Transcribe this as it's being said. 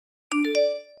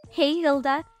Hey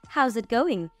Hilda, how's it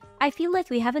going? I feel like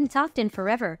we haven't talked in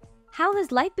forever. How has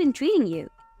life been treating you?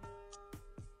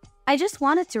 I just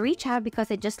wanted to reach out because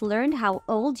I just learned how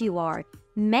old you are.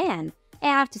 Man, I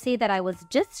have to say that I was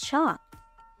just shocked.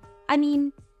 I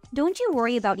mean, don't you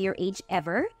worry about your age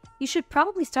ever? You should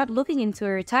probably start looking into a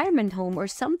retirement home or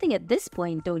something at this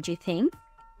point, don't you think?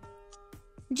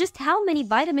 Just how many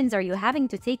vitamins are you having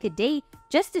to take a day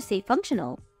just to stay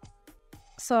functional?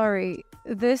 Sorry,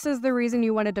 this is the reason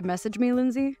you wanted to message me,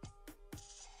 Lindsay?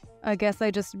 I guess I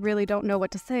just really don't know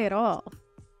what to say at all.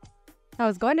 I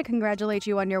was going to congratulate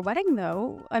you on your wedding,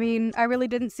 though. I mean, I really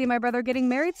didn't see my brother getting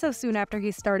married so soon after he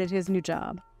started his new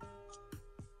job.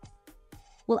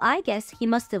 Well, I guess he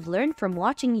must have learned from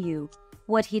watching you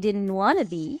what he didn't want to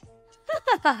be.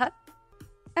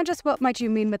 And just what might you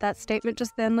mean with that statement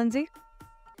just then, Lindsay?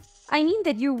 I mean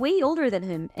that you're way older than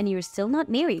him and you're still not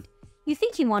married. You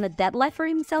think he wanted that life for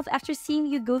himself after seeing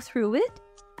you go through it?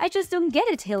 I just don't get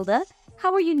it, Hilda.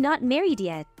 How are you not married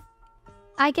yet?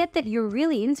 I get that you're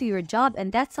really into your job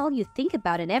and that's all you think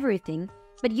about and everything,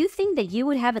 but you think that you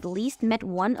would have at least met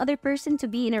one other person to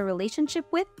be in a relationship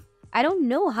with? I don't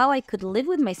know how I could live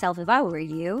with myself if I were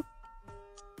you.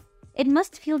 It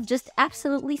must feel just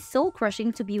absolutely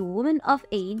soul-crushing to be a woman of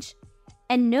age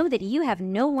and know that you have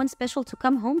no one special to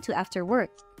come home to after work.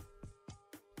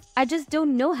 I just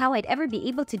don't know how I'd ever be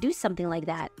able to do something like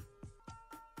that.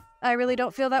 I really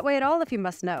don't feel that way at all, if you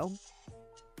must know.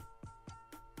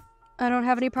 I don't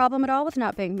have any problem at all with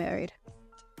not being married.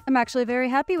 I'm actually very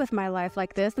happy with my life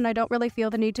like this, and I don't really feel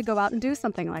the need to go out and do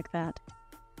something like that.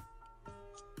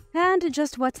 And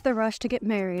just what's the rush to get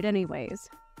married anyways?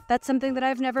 That's something that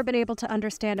I've never been able to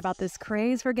understand about this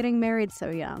craze for getting married so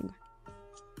young.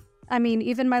 I mean,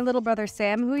 even my little brother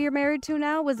Sam, who you're married to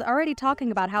now, was already talking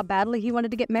about how badly he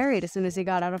wanted to get married as soon as he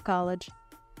got out of college.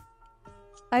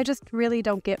 I just really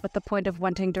don't get what the point of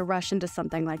wanting to rush into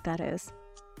something like that is.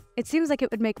 It seems like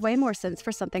it would make way more sense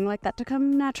for something like that to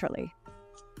come naturally.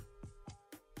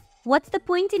 What's the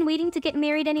point in waiting to get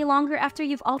married any longer after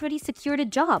you've already secured a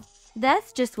job?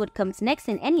 That's just what comes next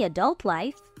in any adult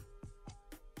life.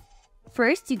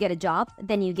 First, you get a job,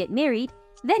 then you get married,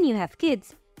 then you have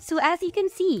kids. So as you can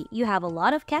see, you have a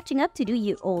lot of catching up to do,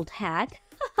 you old hag.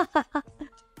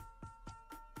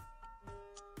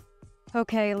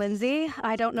 Okay, Lindsay,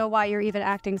 I don't know why you're even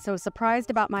acting so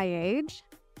surprised about my age.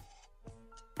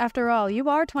 After all, you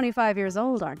are 25 years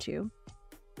old, aren't you?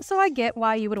 So I get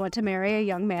why you would want to marry a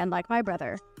young man like my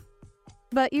brother.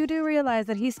 But you do realize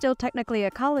that he's still technically a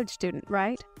college student,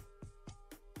 right?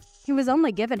 He was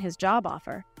only given his job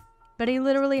offer, but he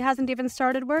literally hasn't even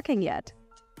started working yet.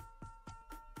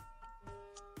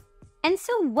 And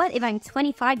so what if I'm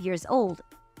 25 years old?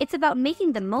 It's about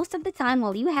making the most of the time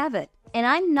while you have it. And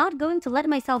I'm not going to let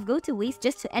myself go to waste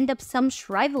just to end up some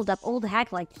shriveled up old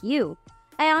hack like you.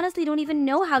 I honestly don't even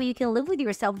know how you can live with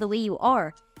yourself the way you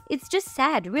are. It's just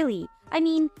sad, really. I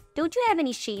mean, don't you have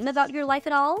any shame about your life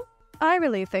at all? I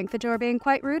really think that you're being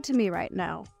quite rude to me right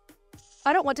now.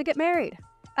 I don't want to get married.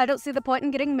 I don't see the point in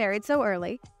getting married so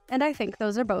early, and I think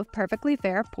those are both perfectly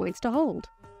fair points to hold.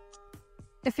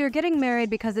 If you're getting married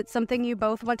because it's something you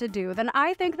both want to do, then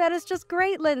I think that is just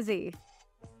great, Lindsay.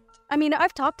 I mean,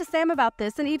 I've talked to Sam about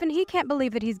this, and even he can't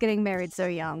believe that he's getting married so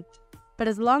young. But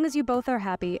as long as you both are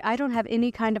happy, I don't have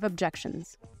any kind of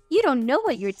objections. You don't know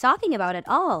what you're talking about at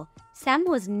all. Sam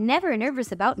was never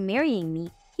nervous about marrying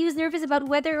me. He was nervous about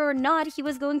whether or not he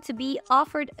was going to be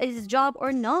offered his job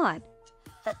or not.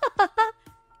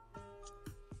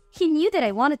 He knew that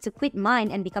I wanted to quit mine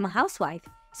and become a housewife.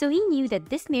 So he knew that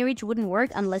this marriage wouldn't work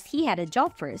unless he had a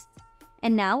job first.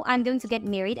 And now I'm going to get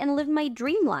married and live my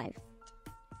dream life.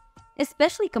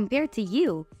 Especially compared to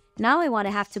you. Now I want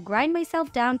to have to grind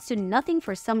myself down to nothing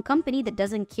for some company that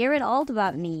doesn't care at all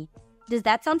about me. Does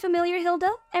that sound familiar, Hilda?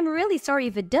 I'm really sorry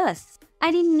if it does.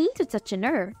 I didn't mean to touch a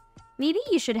nerve. Maybe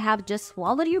you should have just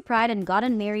swallowed your pride and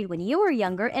gotten married when you were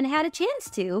younger and had a chance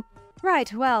to.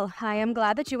 Right, well, I am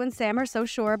glad that you and Sam are so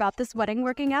sure about this wedding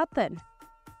working out then.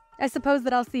 I suppose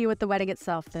that I'll see you at the wedding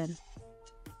itself then.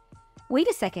 Wait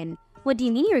a second. What do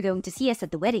you mean you're going to see us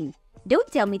at the wedding?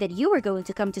 Don't tell me that you were going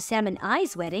to come to Sam and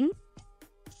I's wedding.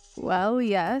 Well,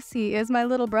 yes, he is my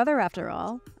little brother after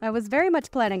all. I was very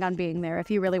much planning on being there if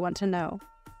you really want to know.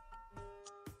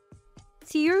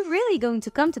 So you're really going to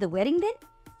come to the wedding then?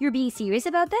 You're being serious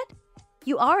about that?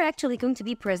 You are actually going to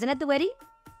be present at the wedding?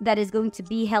 That is going to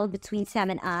be held between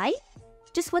Sam and I?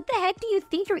 Just what the heck do you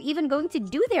think you're even going to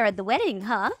do there at the wedding,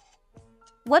 huh?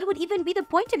 What would even be the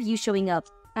point of you showing up?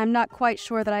 I'm not quite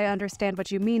sure that I understand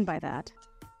what you mean by that.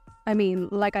 I mean,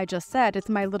 like I just said, it's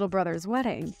my little brother's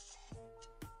wedding.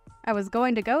 I was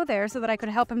going to go there so that I could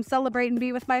help him celebrate and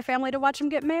be with my family to watch him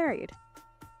get married.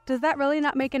 Does that really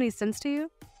not make any sense to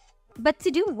you? But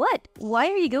to do what? Why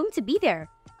are you going to be there?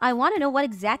 I want to know what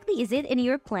exactly is it in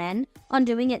your plan on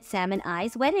doing at Sam and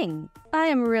I's wedding. I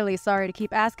am really sorry to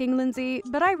keep asking, Lindsay,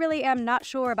 but I really am not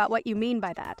sure about what you mean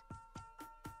by that.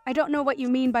 I don't know what you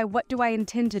mean by what do I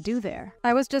intend to do there.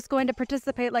 I was just going to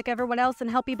participate like everyone else and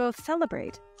help you both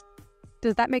celebrate.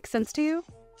 Does that make sense to you?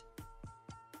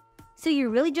 So you're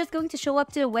really just going to show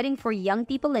up to a wedding for young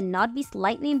people and not be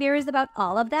slightly embarrassed about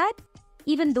all of that?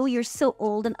 Even though you're so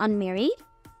old and unmarried?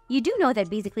 You do know that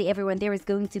basically everyone there is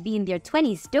going to be in their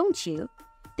 20s, don't you?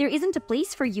 There isn't a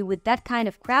place for you with that kind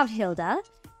of crowd, Hilda.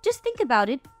 Just think about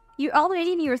it. You're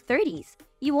already in your 30s.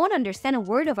 You won't understand a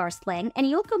word of our slang, and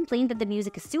you'll complain that the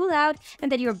music is too loud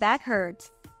and that your back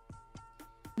hurts.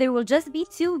 There will just be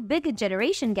too big a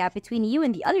generation gap between you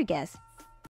and the other guests.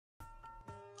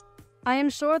 I am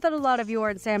sure that a lot of your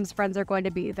and Sam's friends are going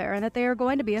to be there and that they are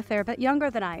going to be a fair bit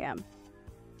younger than I am.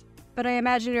 But I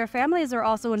imagine your families are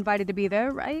also invited to be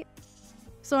there, right?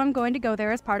 So I'm going to go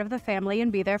there as part of the family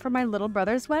and be there for my little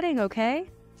brother's wedding, okay?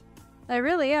 I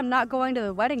really am not going to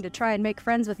the wedding to try and make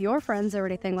friends with your friends or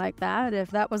anything like that,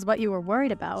 if that was what you were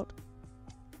worried about.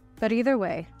 But either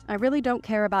way, I really don't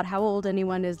care about how old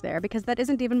anyone is there because that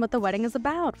isn't even what the wedding is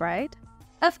about, right?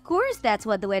 Of course that's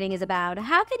what the wedding is about.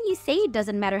 How can you say it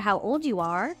doesn't matter how old you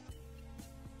are?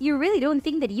 You really don't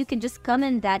think that you can just come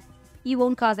and that you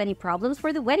won't cause any problems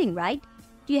for the wedding, right?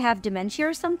 Do you have dementia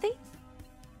or something?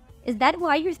 Is that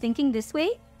why you're thinking this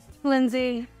way?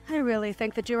 Lindsay, I really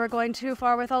think that you are going too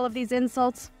far with all of these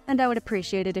insults, and I would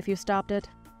appreciate it if you stopped it.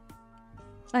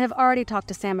 I have already talked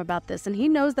to Sam about this, and he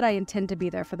knows that I intend to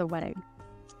be there for the wedding.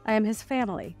 I am his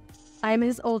family. I am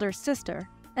his older sister,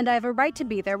 and I have a right to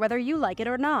be there whether you like it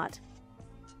or not.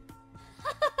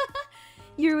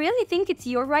 You really think it's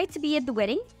your right to be at the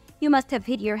wedding? You must have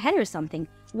hit your head or something.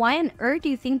 Why on earth do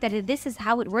you think that this is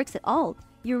how it works at all?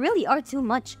 You really are too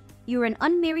much. You're an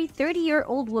unmarried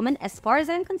 30-year-old woman. As far as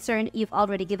I'm concerned, you've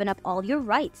already given up all your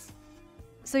rights.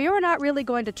 So you're not really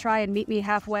going to try and meet me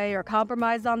halfway or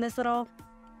compromise on this at all?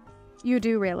 You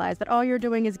do realize that all you're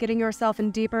doing is getting yourself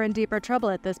in deeper and deeper trouble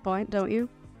at this point, don't you?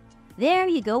 There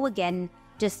you go again,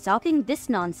 just talking this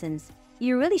nonsense.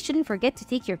 You really shouldn't forget to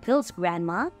take your pills,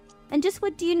 Grandma. And just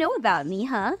what do you know about me,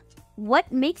 huh?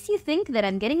 What makes you think that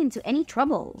I'm getting into any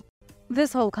trouble?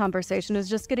 This whole conversation is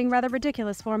just getting rather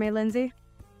ridiculous for me, Lindsay.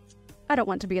 I don't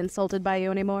want to be insulted by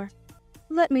you anymore.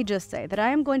 Let me just say that I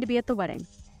am going to be at the wedding,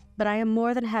 but I am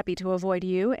more than happy to avoid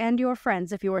you and your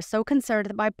friends if you are so concerned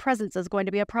that my presence is going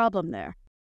to be a problem there.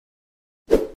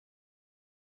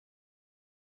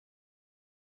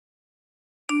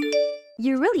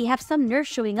 You really have some nerve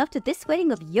showing up to this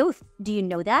wedding of youth. Do you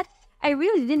know that? I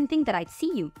really didn't think that I'd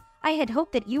see you. I had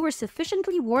hoped that you were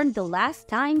sufficiently warned the last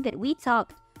time that we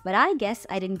talked, but I guess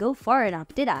I didn't go far enough,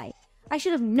 did I? I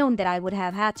should have known that I would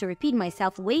have had to repeat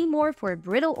myself way more for a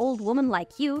brittle old woman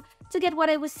like you to get what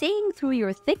I was saying through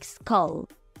your thick skull.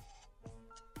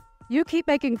 You keep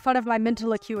making fun of my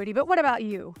mental acuity, but what about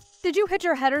you? Did you hit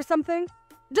your head or something?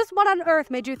 Just what on earth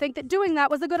made you think that doing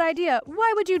that was a good idea?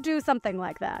 Why would you do something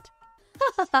like that?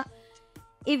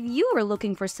 If you were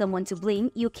looking for someone to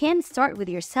blame, you can start with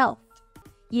yourself.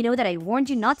 You know that I warned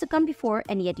you not to come before,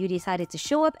 and yet you decided to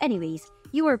show up anyways.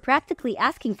 You were practically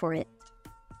asking for it.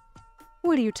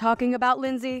 What are you talking about,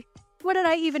 Lindsay? What did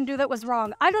I even do that was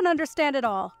wrong? I don't understand it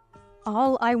all.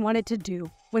 All I wanted to do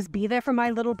was be there for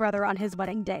my little brother on his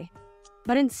wedding day.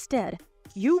 But instead,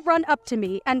 you run up to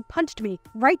me and punched me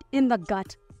right in the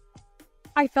gut.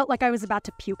 I felt like I was about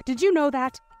to puke. Did you know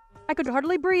that? I could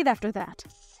hardly breathe after that.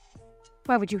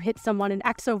 Why would you hit someone and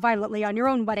act so violently on your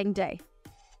own wedding day?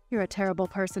 You're a terrible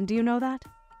person, do you know that?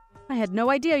 I had no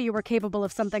idea you were capable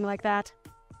of something like that.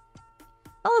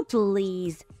 Oh,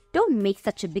 please. Don't make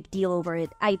such a big deal over it.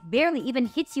 I barely even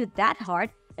hit you that hard.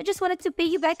 I just wanted to pay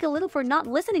you back a little for not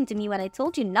listening to me when I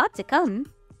told you not to come.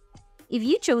 If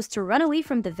you chose to run away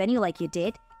from the venue like you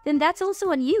did, then that's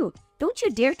also on you. Don't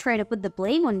you dare try to put the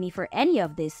blame on me for any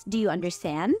of this. Do you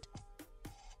understand?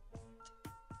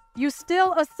 You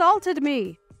still assaulted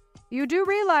me. You do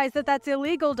realize that that's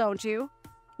illegal, don't you?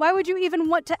 Why would you even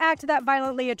want to act that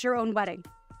violently at your own wedding?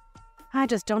 I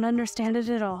just don't understand it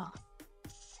at all.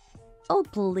 Oh,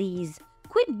 please.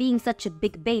 Quit being such a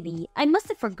big baby. I must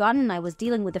have forgotten I was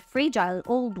dealing with a fragile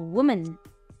old woman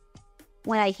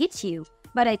when I hit you,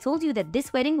 but I told you that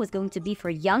this wedding was going to be for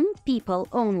young people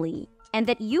only, and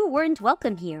that you weren't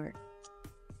welcome here.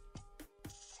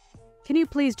 Can you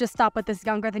please just stop with this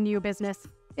younger than you business?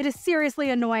 It is seriously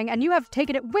annoying, and you have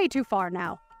taken it way too far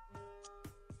now.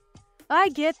 I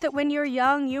get that when you're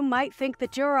young, you might think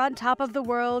that you're on top of the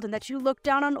world and that you look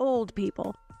down on old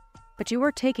people. But you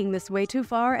are taking this way too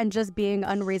far and just being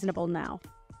unreasonable now.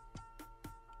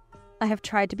 I have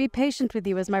tried to be patient with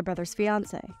you as my brother's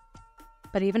fiancée.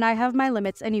 But even I have my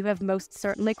limits, and you have most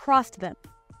certainly crossed them.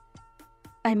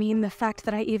 I mean, the fact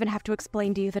that I even have to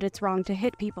explain to you that it's wrong to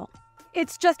hit people.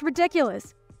 It's just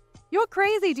ridiculous. You're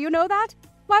crazy, do you know that?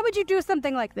 Why would you do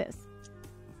something like this?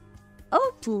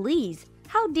 Oh, please.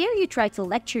 How dare you try to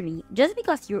lecture me? Just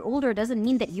because you're older doesn't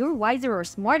mean that you're wiser or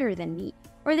smarter than me,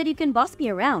 or that you can boss me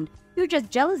around. You're just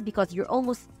jealous because you're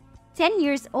almost 10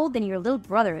 years older than your little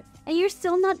brother, and you're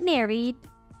still not married.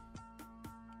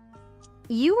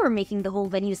 You were making the whole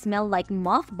venue smell like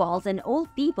mothballs and old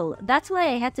people. That's why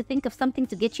I had to think of something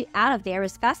to get you out of there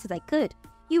as fast as I could.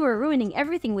 You were ruining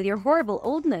everything with your horrible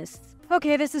oldness.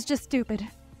 Okay, this is just stupid.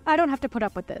 I don't have to put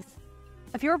up with this.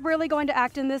 If you're really going to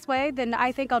act in this way, then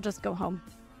I think I'll just go home.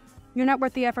 You're not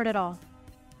worth the effort at all.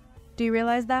 Do you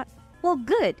realize that? Well,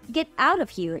 good. Get out of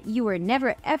here. You were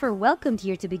never ever welcomed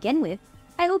here to begin with.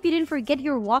 I hope you didn't forget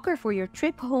your walker for your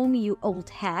trip home, you old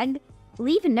hag.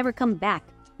 Leave and never come back.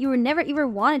 You were never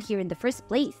even wanted here in the first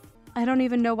place. I don't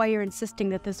even know why you're insisting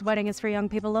that this wedding is for young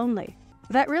people only.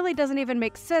 That really doesn't even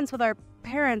make sense with our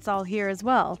parents all here as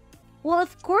well. Well,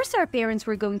 of course our parents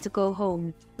were going to go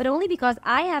home, but only because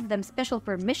I have them special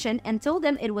permission and told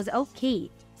them it was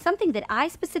okay. Something that I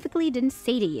specifically didn't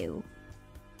say to you.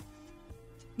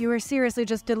 You are seriously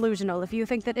just delusional if you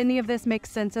think that any of this makes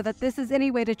sense or that this is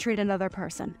any way to treat another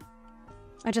person.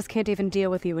 I just can't even deal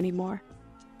with you anymore.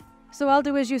 So I'll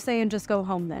do as you say and just go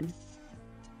home then.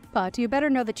 But you better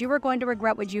know that you are going to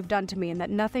regret what you've done to me and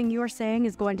that nothing you are saying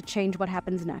is going to change what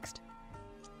happens next.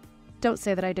 Don't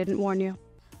say that I didn't warn you.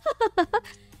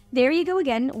 There you go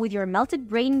again with your melted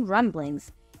brain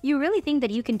rumblings. You really think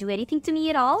that you can do anything to me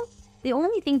at all? The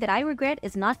only thing that I regret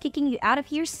is not kicking you out of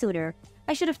here sooner.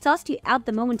 I should have tossed you out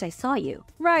the moment I saw you.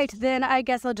 Right, then I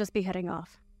guess I'll just be heading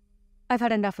off. I've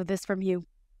had enough of this from you.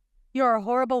 You're a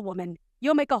horrible woman.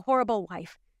 You'll make a horrible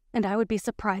wife. And I would be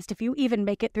surprised if you even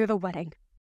make it through the wedding.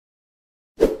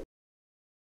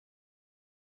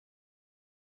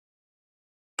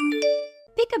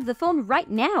 Pick up the phone right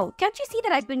now. Can't you see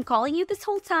that I've been calling you this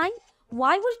whole time?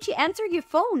 Why wouldn't you answer your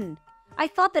phone? I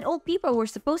thought that old people were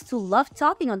supposed to love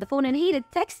talking on the phone and hated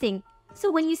texting.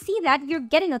 So when you see that you're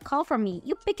getting a call from me,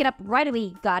 you pick it up right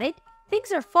away, got it?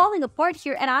 Things are falling apart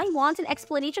here and I want an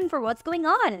explanation for what's going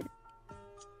on.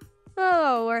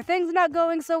 Oh, are things not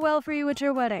going so well for you at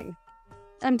your wedding?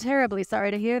 I'm terribly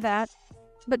sorry to hear that.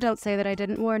 But don't say that I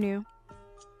didn't warn you.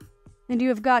 And you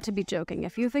have got to be joking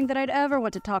if you think that I'd ever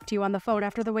want to talk to you on the phone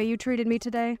after the way you treated me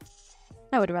today.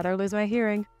 I would rather lose my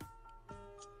hearing.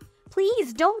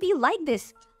 Please, don't be like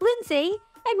this. Lindsay,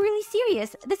 I'm really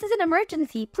serious. This is an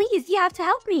emergency. Please, you have to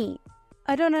help me.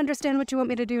 I don't understand what you want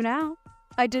me to do now.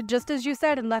 I did just as you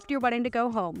said and left your wedding to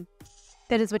go home.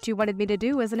 That is what you wanted me to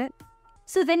do, isn't it?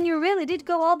 So then you really did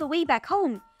go all the way back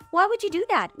home. Why would you do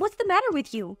that? What's the matter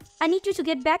with you? I need you to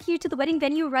get back here to the wedding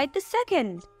venue right this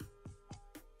second.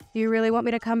 You really want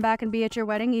me to come back and be at your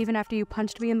wedding even after you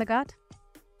punched me in the gut?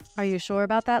 Are you sure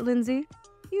about that, Lindsay?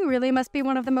 You really must be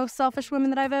one of the most selfish women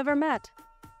that I've ever met.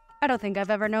 I don't think I've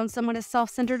ever known someone as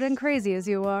self-centered and crazy as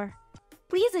you are.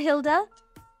 Please, Hilda.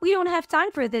 We don't have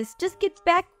time for this. Just get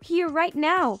back here right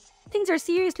now. Things are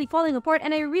seriously falling apart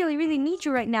and I really, really need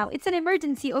you right now. It's an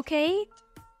emergency, okay?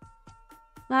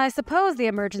 I suppose the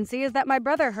emergency is that my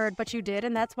brother heard what you did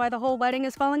and that's why the whole wedding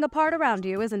is falling apart around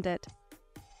you, isn't it?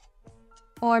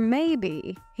 Or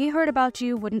maybe he heard about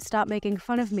you, wouldn't stop making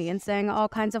fun of me and saying all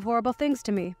kinds of horrible things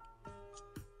to me.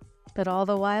 But all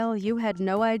the while, you had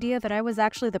no idea that I was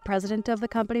actually the president of the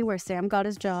company where Sam got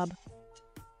his job.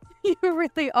 You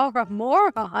really are a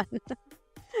moron.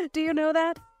 Do you know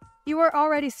that? You were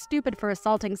already stupid for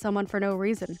assaulting someone for no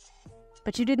reason.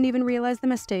 But you didn't even realize the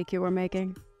mistake you were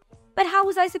making. But how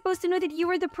was I supposed to know that you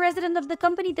were the president of the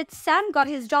company that Sam got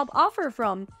his job offer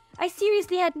from? I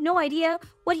seriously had no idea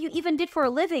what you even did for a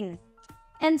living.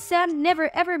 And Sam never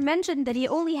ever mentioned that he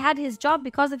only had his job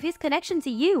because of his connection to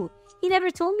you. He never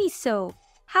told me so.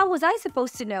 How was I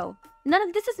supposed to know? None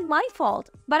of this is my fault.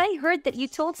 But I heard that you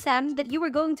told Sam that you were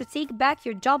going to take back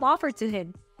your job offer to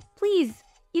him. Please,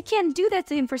 you can't do that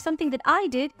to him for something that I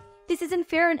did. This isn't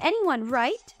fair on anyone,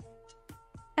 right?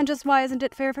 And just why isn't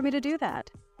it fair for me to do that?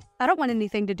 I don't want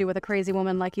anything to do with a crazy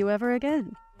woman like you ever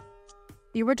again.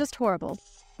 You were just horrible,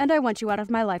 and I want you out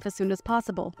of my life as soon as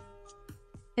possible.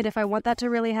 And if I want that to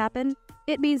really happen,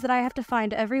 it means that I have to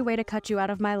find every way to cut you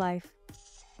out of my life.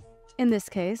 In this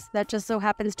case, that just so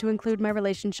happens to include my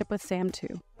relationship with Sam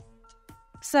too.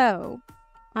 So,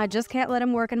 I just can't let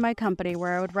him work in my company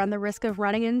where I would run the risk of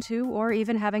running into or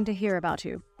even having to hear about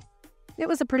you. It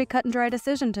was a pretty cut and dry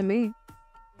decision to me.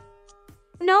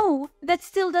 No, that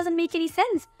still doesn't make any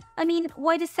sense. I mean,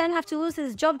 why does Sam have to lose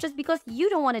his job just because you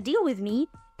don't want to deal with me?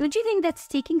 Don't you think that's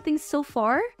taking things so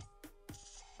far?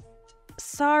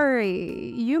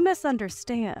 Sorry, you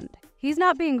misunderstand. He's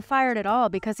not being fired at all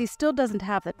because he still doesn't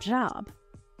have the job.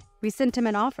 We sent him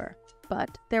an offer,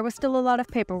 but there was still a lot of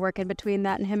paperwork in between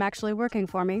that and him actually working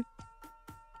for me.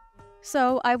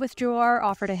 So I withdrew our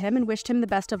offer to him and wished him the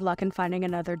best of luck in finding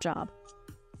another job.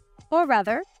 Or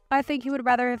rather, I think he would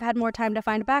rather have had more time to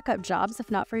find backup jobs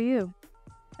if not for you.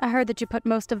 I heard that you put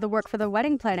most of the work for the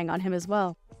wedding planning on him as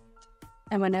well.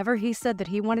 And whenever he said that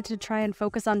he wanted to try and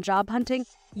focus on job hunting,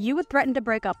 you would threaten to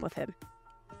break up with him.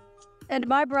 And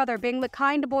my brother, being the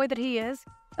kind boy that he is,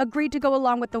 agreed to go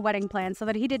along with the wedding plan so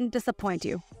that he didn't disappoint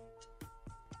you.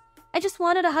 I just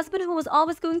wanted a husband who was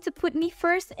always going to put me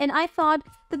first, and I thought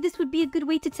that this would be a good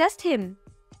way to test him.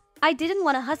 I didn't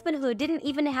want a husband who didn't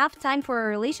even have time for a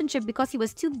relationship because he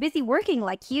was too busy working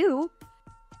like you.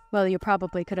 Well, you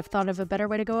probably could have thought of a better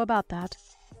way to go about that.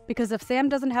 Because if Sam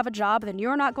doesn't have a job, then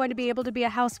you're not going to be able to be a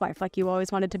housewife like you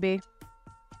always wanted to be.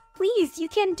 Please, you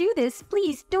can't do this.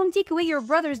 Please, don't take away your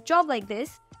brother's job like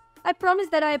this. I promise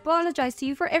that I apologize to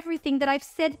you for everything that I've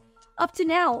said up to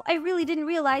now. I really didn't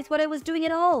realize what I was doing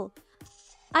at all.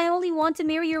 I only want to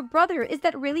marry your brother. Is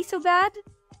that really so bad?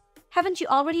 Haven't you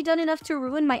already done enough to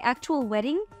ruin my actual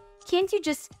wedding? Can't you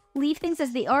just leave things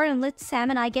as they are and let Sam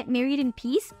and I get married in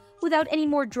peace without any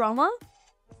more drama?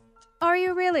 Are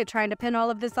you really trying to pin all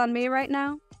of this on me right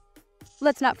now?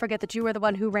 Let's not forget that you were the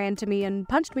one who ran to me and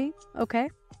punched me, okay?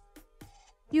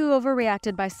 You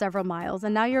overreacted by several miles,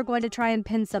 and now you're going to try and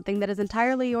pin something that is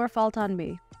entirely your fault on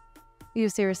me. You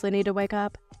seriously need to wake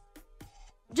up.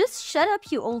 Just shut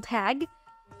up, you old hag.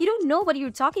 You don't know what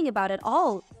you're talking about at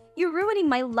all. You're ruining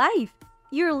my life.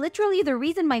 You're literally the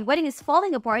reason my wedding is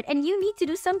falling apart, and you need to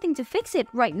do something to fix it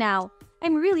right now.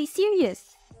 I'm really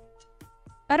serious.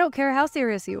 I don't care how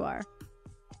serious you are.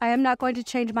 I am not going to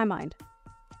change my mind.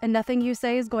 And nothing you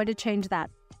say is going to change that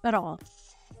at all.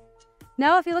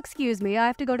 Now, if you'll excuse me, I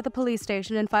have to go to the police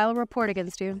station and file a report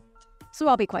against you. So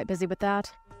I'll be quite busy with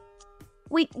that.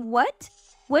 Wait, what?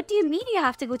 What do you mean you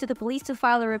have to go to the police to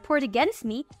file a report against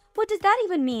me? What does that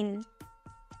even mean?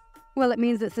 Well, it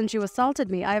means that since you assaulted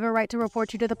me, I have a right to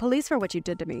report you to the police for what you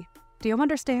did to me. Do you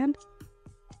understand?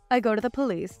 I go to the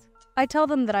police. I tell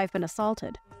them that I've been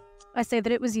assaulted. I say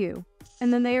that it was you,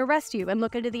 and then they arrest you and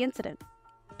look into the incident.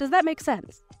 Does that make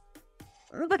sense?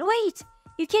 But wait,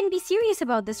 you can't be serious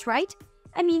about this, right?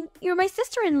 I mean, you're my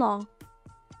sister-in-law.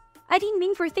 I didn't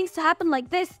mean for things to happen like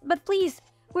this, but please,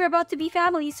 we're about to be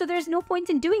family, so there's no point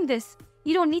in doing this.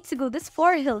 You don't need to go this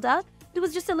far, Hilda. It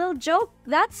was just a little joke,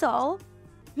 that's all.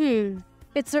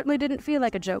 It certainly didn't feel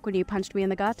like a joke when you punched me in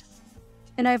the gut.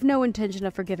 And I have no intention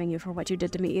of forgiving you for what you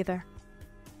did to me either.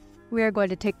 We are going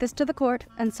to take this to the court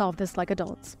and solve this like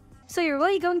adults. So you're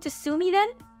really going to sue me then?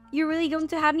 You're really going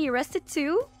to have me arrested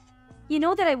too? You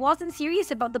know that I wasn't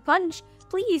serious about the punch.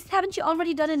 Please, haven't you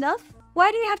already done enough?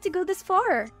 Why do you have to go this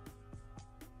far?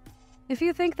 If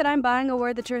you think that I'm buying a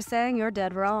word that you're saying, you're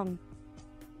dead wrong.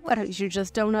 Why don't you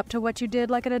just own up to what you did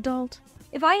like an adult?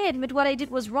 If I admit what I did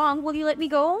was wrong, will you let me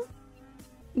go?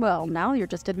 Well, now you're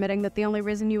just admitting that the only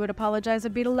reason you would apologize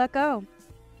would be to let go.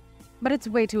 But it's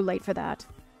way too late for that.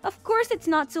 Of course it's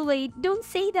not too late. Don't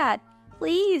say that.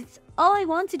 Please. All I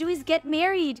want to do is get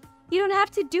married. You don't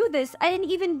have to do this. I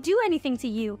didn't even do anything to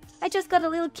you. I just got a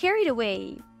little carried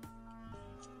away.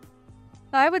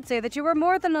 I would say that you were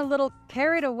more than a little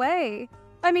carried away.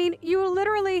 I mean, you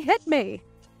literally hit me.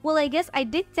 Well, I guess I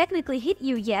did technically hit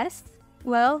you, yes.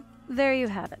 Well, there you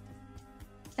have it.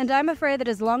 And I'm afraid that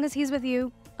as long as he's with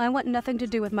you, I want nothing to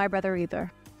do with my brother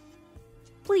either.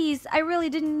 Please, I really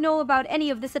didn't know about any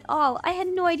of this at all. I had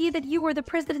no idea that you were the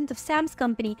president of Sam's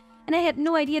company, and I had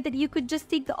no idea that you could just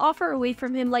take the offer away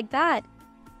from him like that.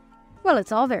 Well,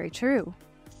 it's all very true.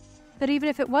 But even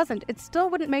if it wasn't, it still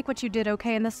wouldn't make what you did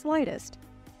okay in the slightest.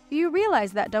 You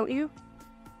realize that, don't you?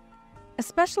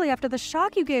 Especially after the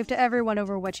shock you gave to everyone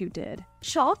over what you did.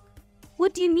 Shock?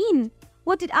 What do you mean?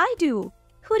 What did I do?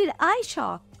 Who did I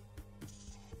shock?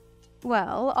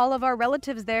 Well, all of our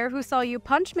relatives there who saw you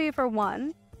punch me for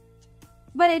one.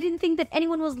 But I didn't think that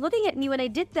anyone was looking at me when I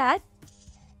did that.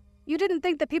 You didn't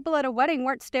think that people at a wedding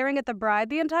weren't staring at the bride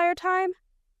the entire time?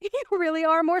 You really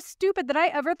are more stupid than I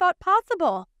ever thought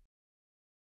possible.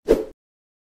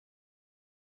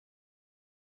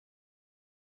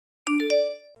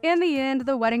 In the end,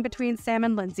 the wedding between Sam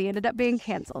and Lindsay ended up being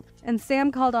canceled, and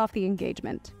Sam called off the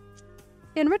engagement.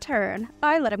 In return,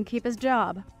 I let him keep his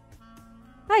job.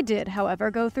 I did,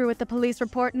 however, go through with the police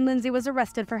report and Lindsay was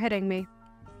arrested for hitting me.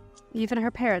 Even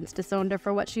her parents disowned her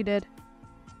for what she did.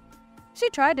 She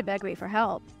tried to beg me for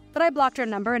help, but I blocked her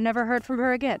number and never heard from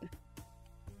her again.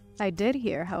 I did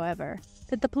hear, however,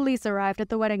 that the police arrived at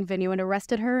the wedding venue and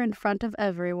arrested her in front of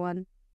everyone.